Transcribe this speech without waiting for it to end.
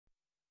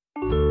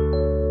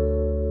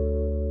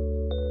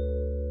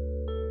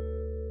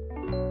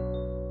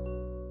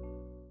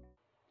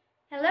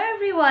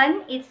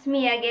everyone, it's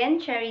me again,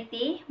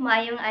 Charity,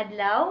 Mayong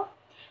Adlaw.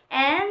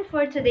 And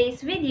for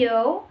today's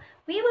video,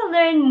 we will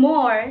learn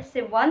more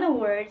Cebuano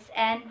words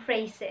and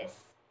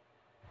phrases.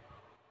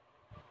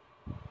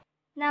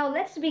 Now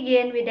let's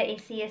begin with the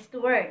easiest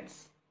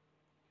words.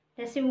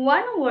 The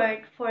Cebuano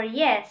word for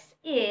yes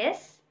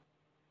is,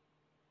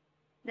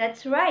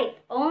 that's right,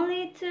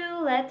 only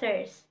 2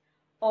 letters,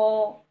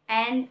 O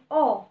and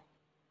O.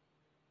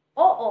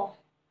 Oo.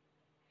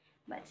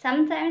 But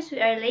sometimes we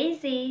are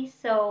lazy,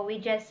 so we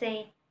just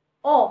say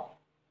O,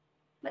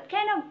 but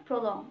kind of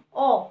prolong,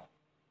 O.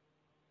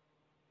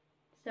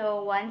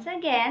 So once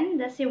again,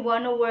 the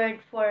Cebuano word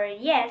for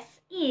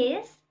yes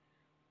is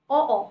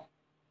oo,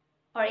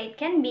 or it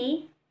can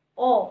be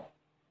o.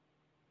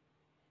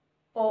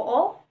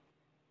 Oo,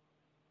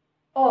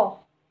 o.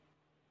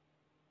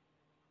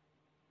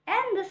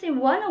 And the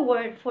Cebuano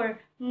word for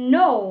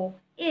no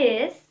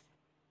is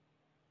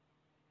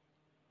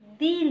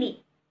dili.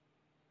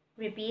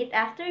 Repeat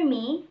after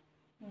me,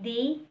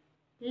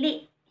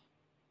 di-li.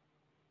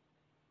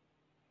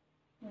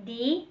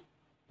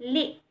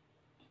 Di-li.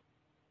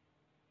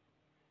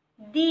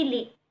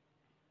 Dili.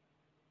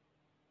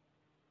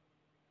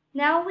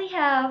 Now we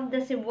have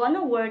the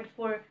Cebuano word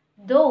for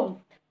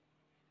don't,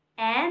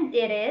 and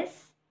it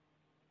is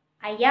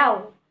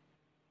ayaw.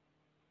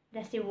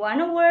 The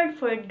Cebuano word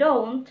for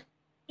don't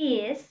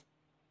is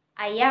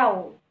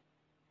ayaw.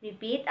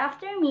 Repeat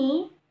after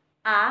me,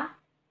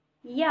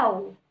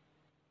 ayaw.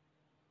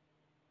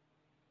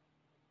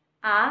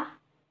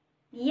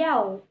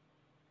 Ayaw.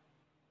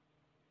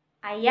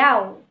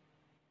 Ayaw.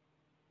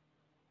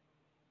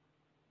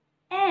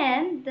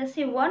 And the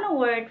Cebuano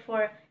word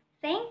for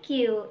thank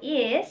you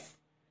is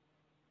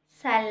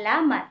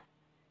salamat.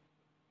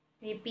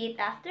 Repeat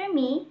after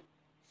me,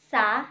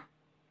 salamat.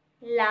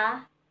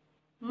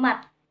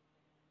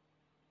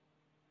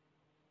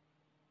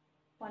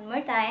 One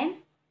more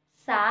time,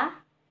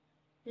 salamat.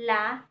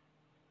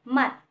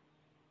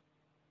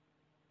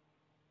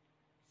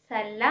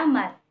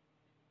 Salamat.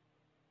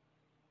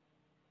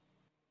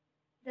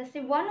 The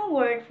Cebuano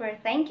word for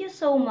thank you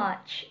so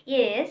much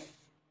is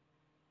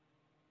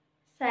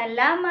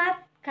salamat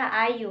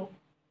kaayo.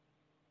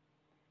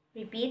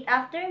 Repeat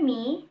after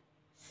me,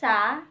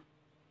 salamat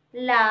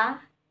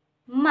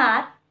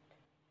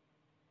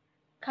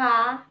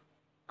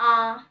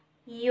kaayo.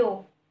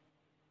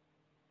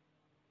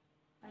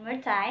 One more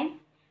time,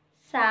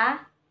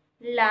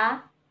 salamat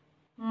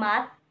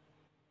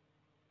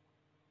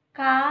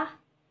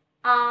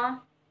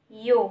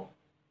kaayo.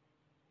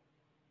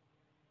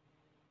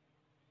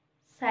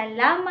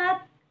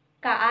 Salamat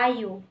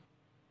kaayo.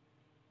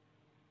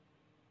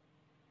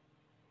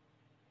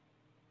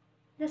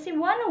 The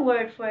Cebuano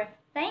word for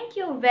thank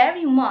you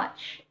very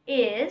much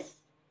is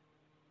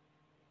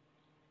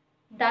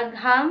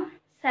daghang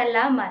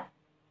salamat.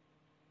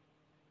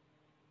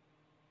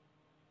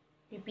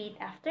 Repeat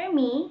after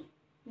me,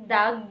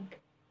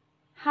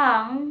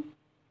 daghang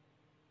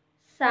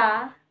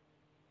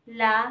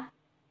salamat.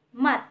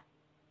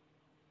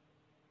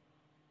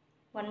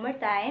 One more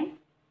time,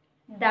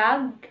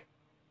 daghang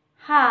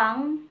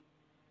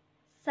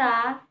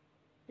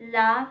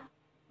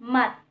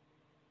salamat.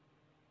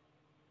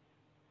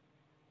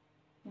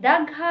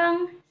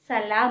 Daghang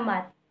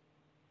salamat.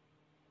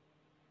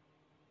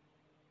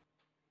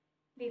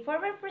 Before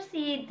we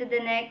proceed to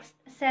the next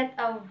set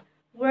of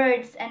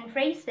words and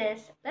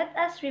phrases, let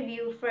us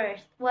review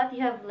first what you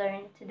have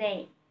learned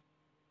today.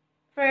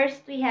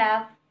 First, we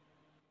have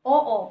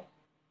oo.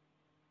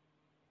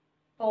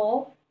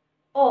 O,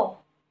 o.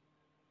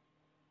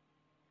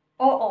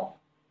 Oo.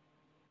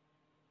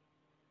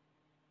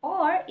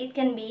 Or it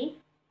can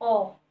be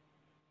o.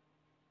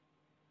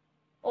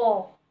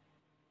 O.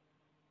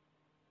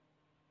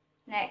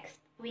 Next,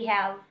 we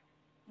have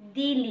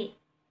dili.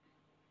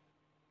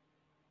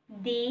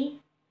 Dili.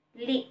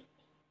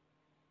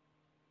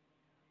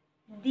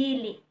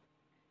 Dili.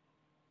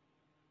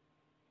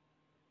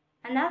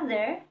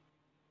 Another,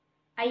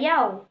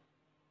 ayaw.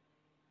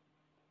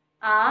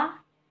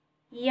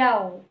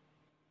 Ayaw.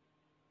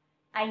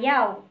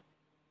 Ayaw.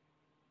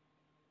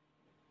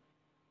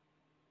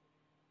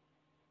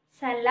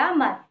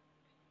 Salamat.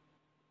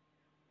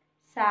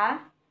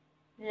 Salamat.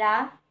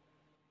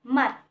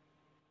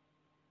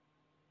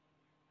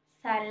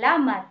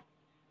 Salamat.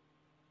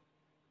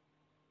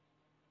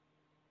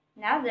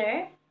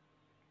 Another,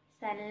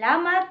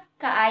 salamat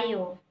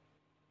kaayo.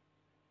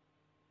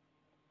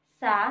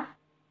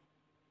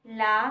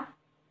 Salamat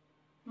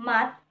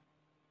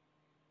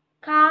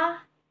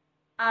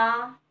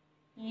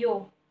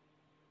kaayo.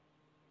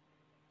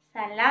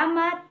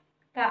 Salamat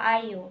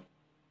kaayo.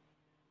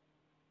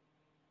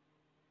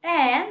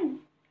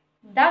 And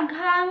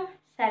daghang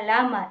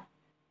salamat.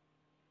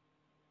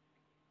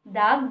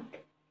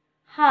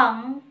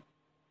 Daghang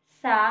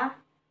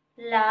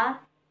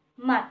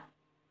salamat.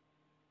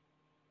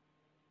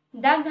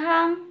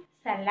 Daghang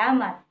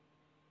salamat.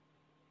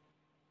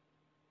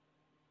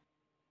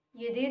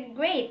 You did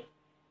great.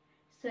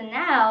 So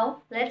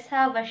now, let's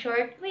have a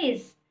short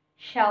quiz,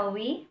 shall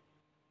we?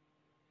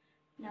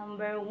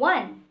 Number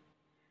 1.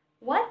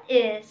 What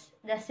is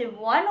the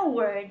Cebuano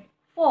word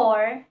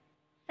for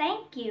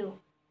thank you?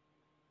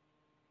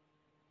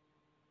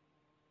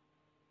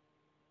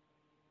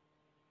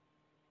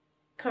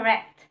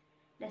 Correct.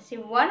 The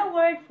Cebuano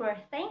word for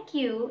thank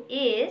you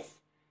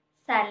is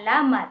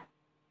salamat.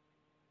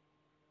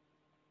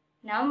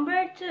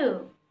 Number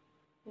 2.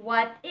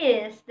 What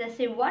is the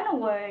Cebuano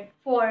word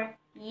for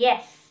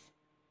yes?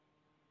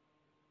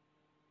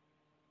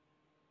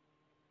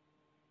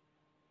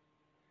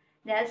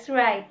 That's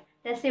right.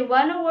 The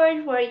Cebuano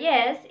word for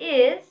yes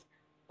is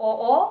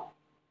oo,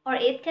 or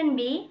it can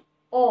be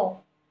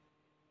o.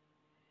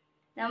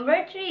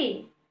 Number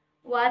 3.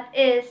 What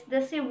is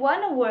the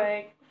Cebuano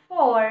word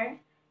for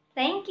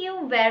thank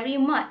you very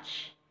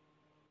much?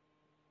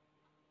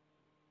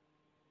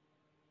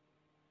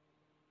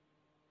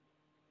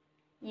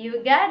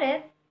 You got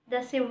it. The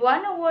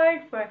Cebuano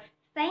word for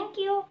thank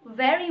you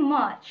very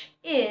much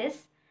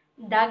is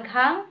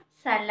daghang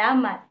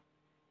salamat.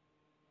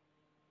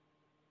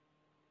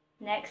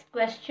 Next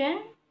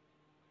question.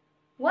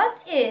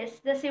 What is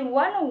the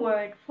Cebuano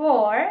word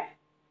for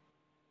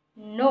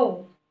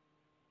no?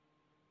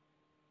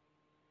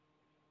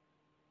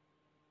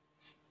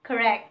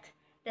 Correct.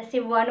 The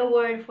Cebuano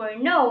word for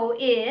no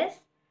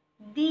is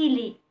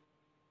dili.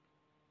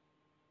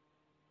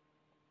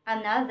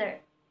 Another.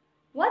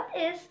 What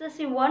is the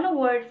Cebuano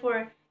word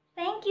for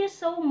thank you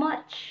so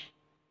much?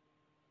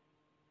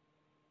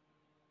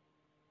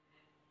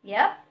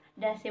 Yep,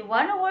 the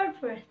Cebuano word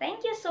for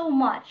thank you so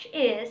much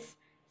is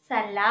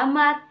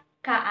salamat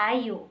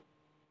kaayo.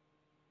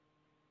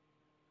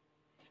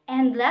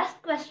 And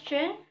last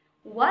question,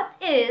 what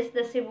is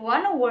the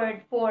Cebuano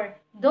word for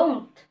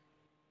don't?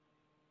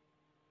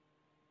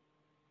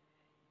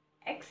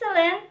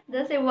 Excellent!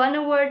 The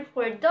Cebuano word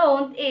for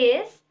don't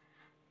is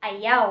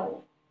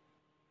ayaw.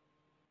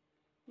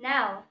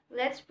 Now,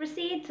 let's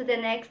proceed to the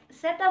next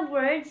set of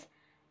words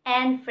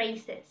and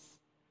phrases.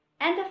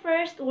 And the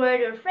first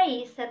word or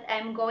phrase that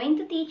I'm going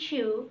to teach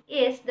you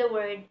is the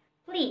word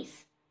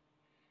please.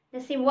 The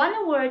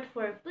Cebuano word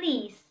for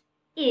please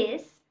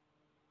is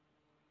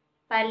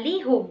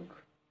palihog.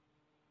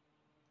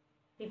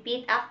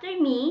 Repeat after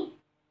me,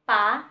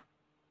 pa-li-hug.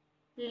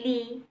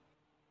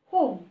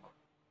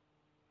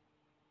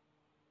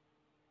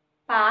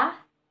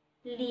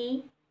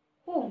 Pa-li-hug.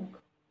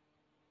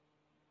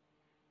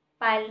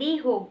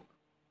 Palihog.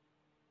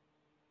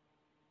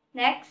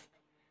 Next,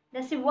 the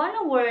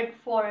Cebuano word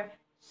for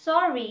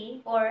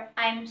sorry or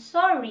I'm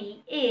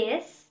sorry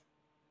is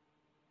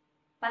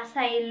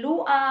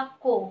pasaylua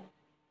ko.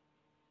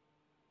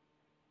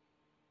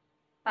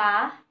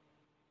 Pa-say-lo-a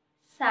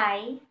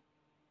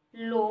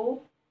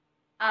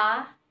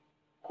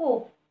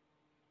ko.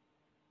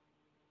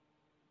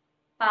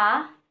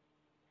 Pa-say-lo-a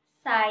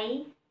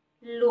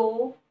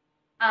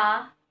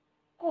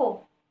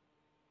ko.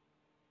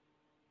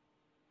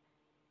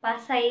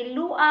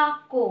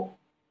 Pasaylua ko.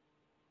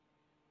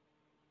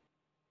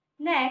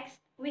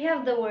 Next, we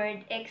have the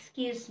word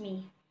excuse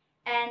me.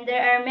 And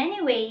there are many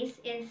ways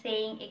in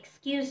saying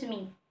excuse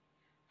me.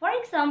 For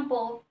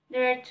example,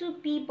 there are two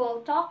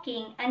people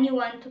talking and you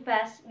want to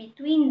pass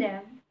between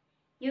them.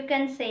 You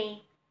can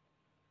say,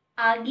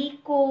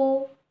 agi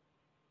ko,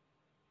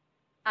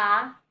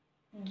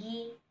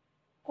 agi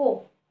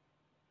ko.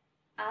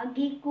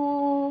 Agi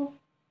ko,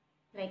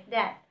 like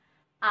that.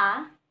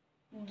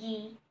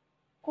 Agi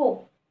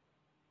ko.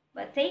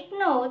 But take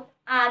note,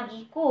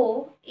 agi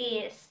ko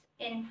is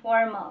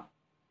informal.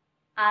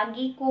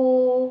 Agi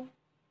ko.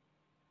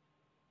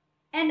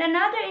 And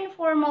another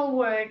informal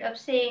word of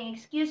saying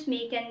excuse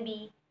me can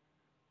be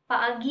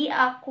paagi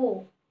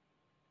ako.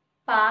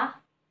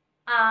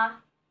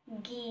 Pa-a-gi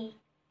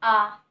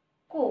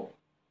ako.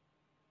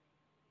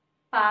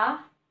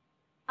 Pa-a-gi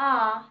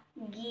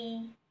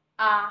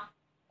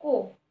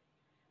ako.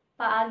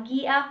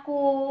 Paagi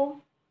ako.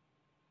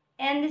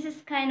 And this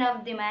is kind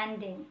of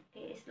demanding.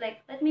 Okay, it's like,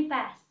 let me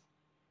pass.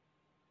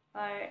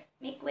 Or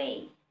make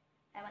way.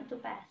 I want to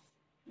pass.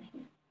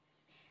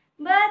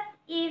 But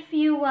if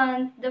you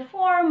want the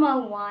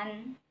formal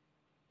one,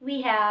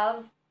 we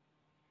have,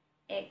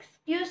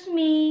 excuse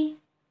me,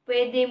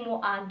 pwede mo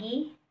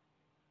agi?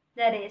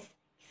 That is,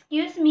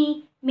 excuse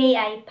me, may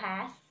I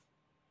pass?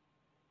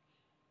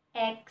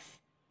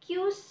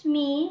 Excuse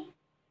me,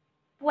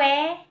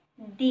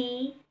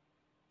 pwede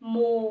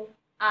mo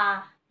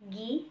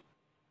agi?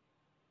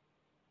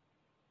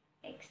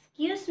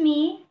 Excuse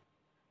me,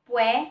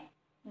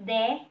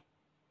 pwede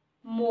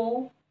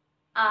mo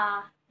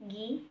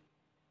agi?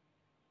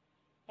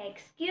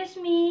 Excuse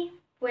me,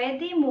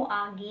 pwede mo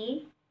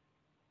agi?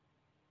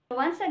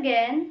 Once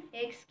again,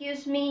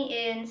 excuse me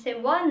in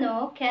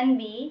Cebuano can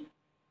be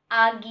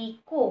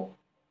agi ko.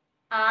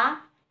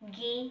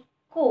 Agi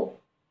ko.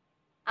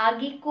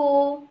 Agi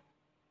ko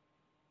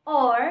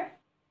or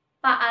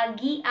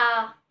paagi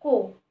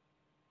ako.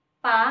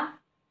 Paagi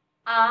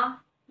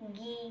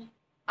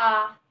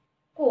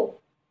ako.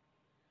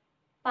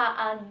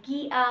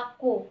 Paagi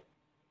ako.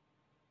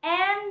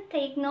 And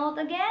take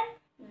note again,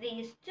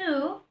 these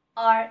two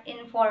are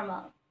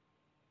informal.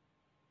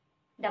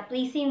 The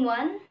pleasing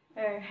one,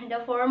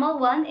 The formal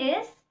one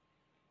is,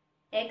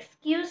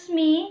 excuse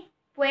me,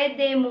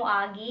 puede mo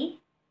agi?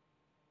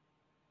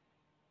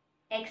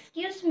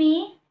 Excuse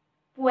me,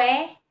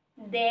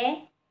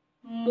 puede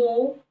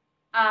mo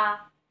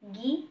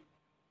agi?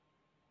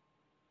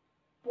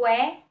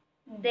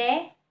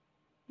 Puede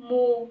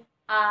mo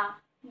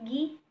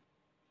agi?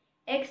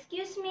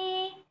 Excuse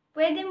me,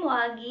 puede mo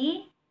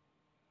agi?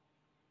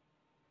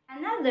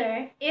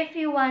 Another, if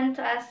you want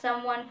to ask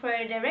someone for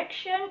a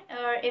direction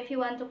or if you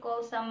want to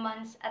call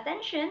someone's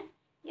attention,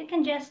 you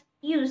can just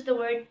use the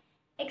word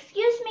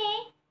excuse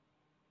me.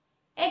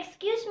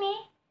 Excuse me.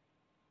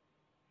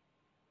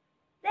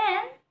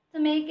 Then, to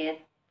make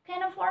it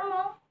kind of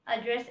formal,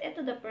 address it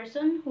to the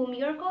person whom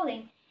you're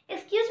calling.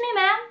 Excuse me,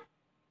 ma'am.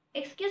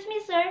 Excuse me,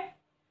 sir.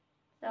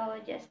 So,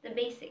 just the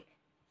basic.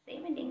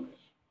 Same in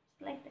English.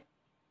 Just like that.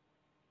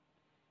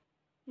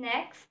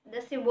 Next,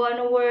 the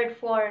Cebuano word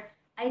for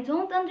I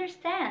don't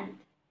understand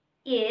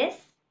is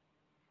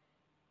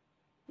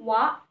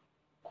wa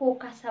ko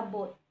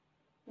kasabot.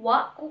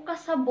 Wa ko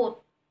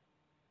kasabot.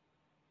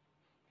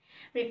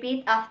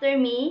 Repeat after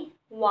me.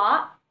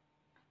 Wa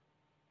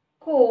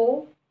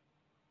ko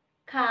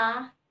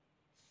kasabot.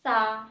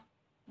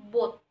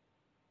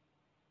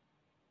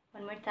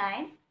 One more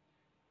time.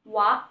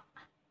 Wa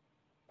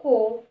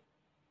ko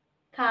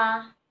kasabot.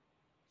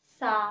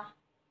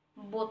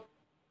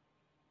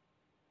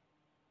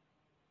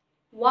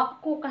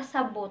 Wa ko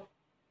kasabot.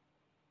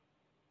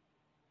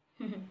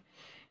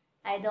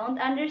 I don't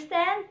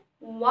understand.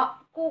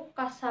 Wa ko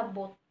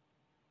kasabot.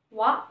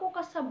 Wa ko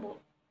kasabot.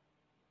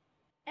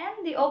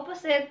 And the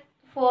opposite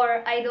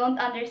for I don't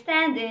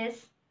understand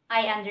is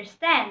I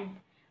understand,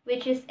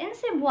 which is in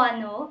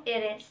Cebuano,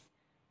 it is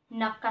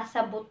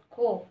nakasabot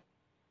ko.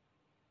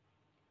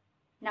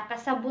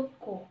 Nakasabot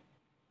ko.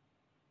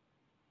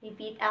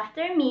 Repeat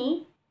after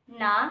me.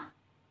 Na-ka-sa-bot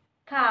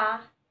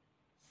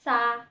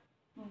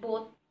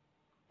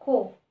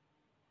ko.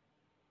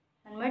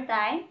 One more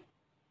time.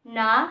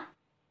 Na-ka-sa-bot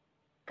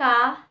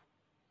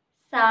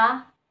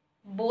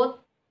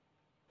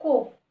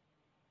ko.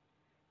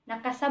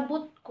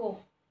 Nakasabot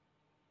ko.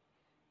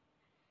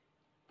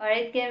 Or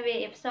it can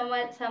be if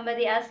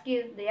somebody asks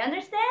you, do you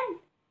understand?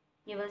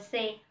 You will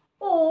say,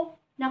 oh,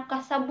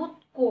 nakasabot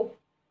ko.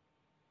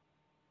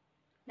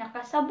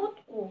 Nakasabot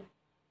ko.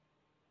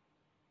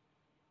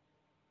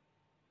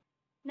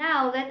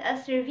 Now, let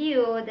us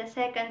review the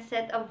second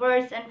set of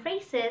words and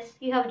phrases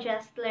you have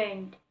just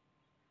learned.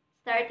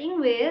 Starting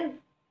with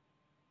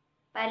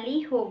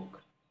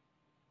palihog.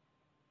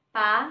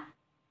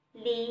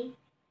 Pa-li-hog.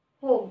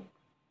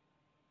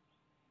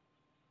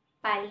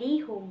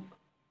 Palihog.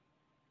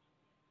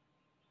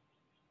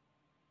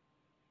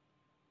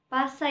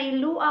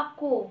 Pasaylo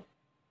ako.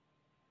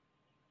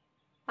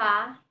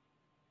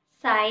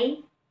 Pa-say-lo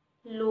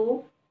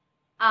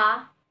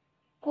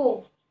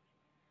ako.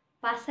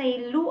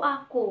 Pasaylo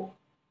ako.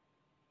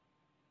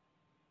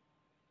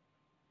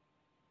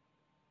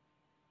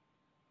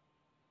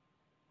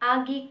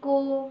 Agi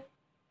ko.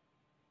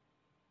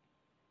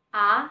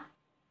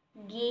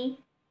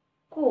 Agi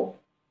ko.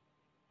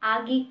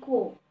 Agi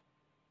ko.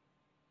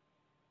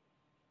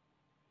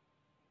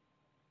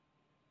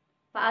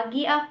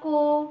 Paagi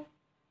ako.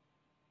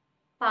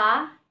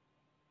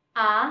 Pa-a-gi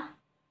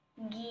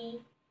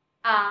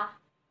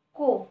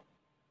ako.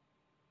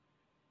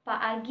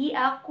 Paagi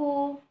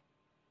ako.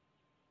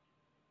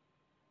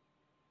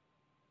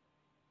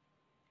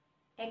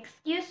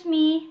 Excuse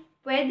me,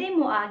 pwede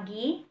mo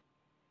agi?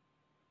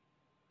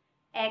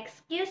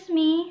 Excuse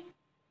me,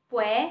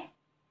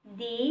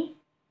 pwede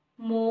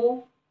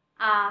mo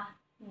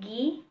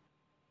agi?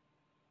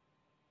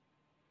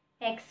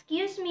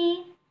 Excuse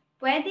me,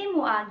 pwede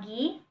mo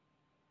agi?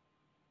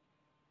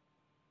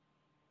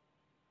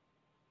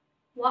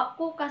 Wa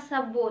ko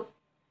kasabot.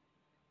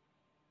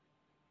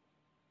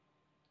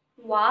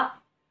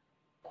 Wa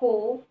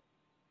ko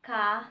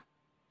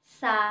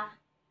kasabot.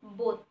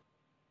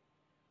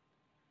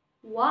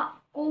 Wa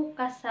ko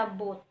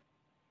kasabot.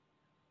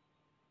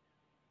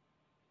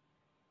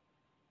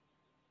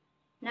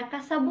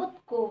 Nakasabot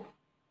ko.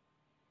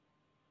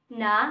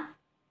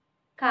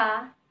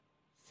 Na-ka-sa-bot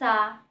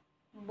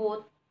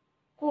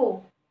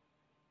ko.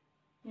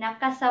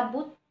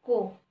 Nakasabot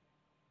ko.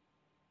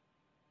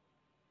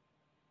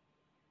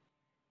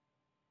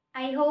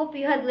 I hope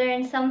you had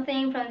learned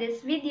something from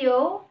this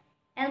video.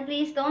 And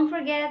please don't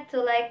forget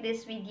to like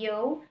this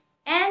video.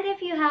 And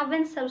if you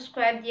haven't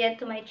subscribed yet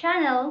to my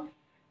channel,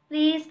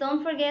 please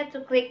don't forget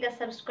to click the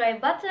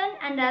subscribe button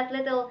and that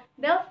little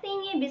bell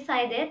thingy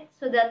beside it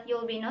so that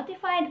you'll be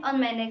notified on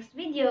my next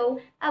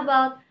video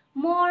about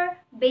more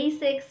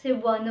basic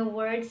Cebuano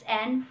words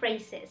and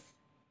phrases.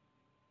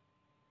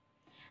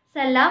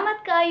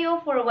 Salamat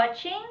kayo for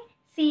watching.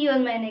 See you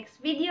on my next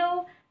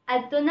video.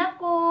 Adto na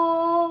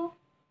ko!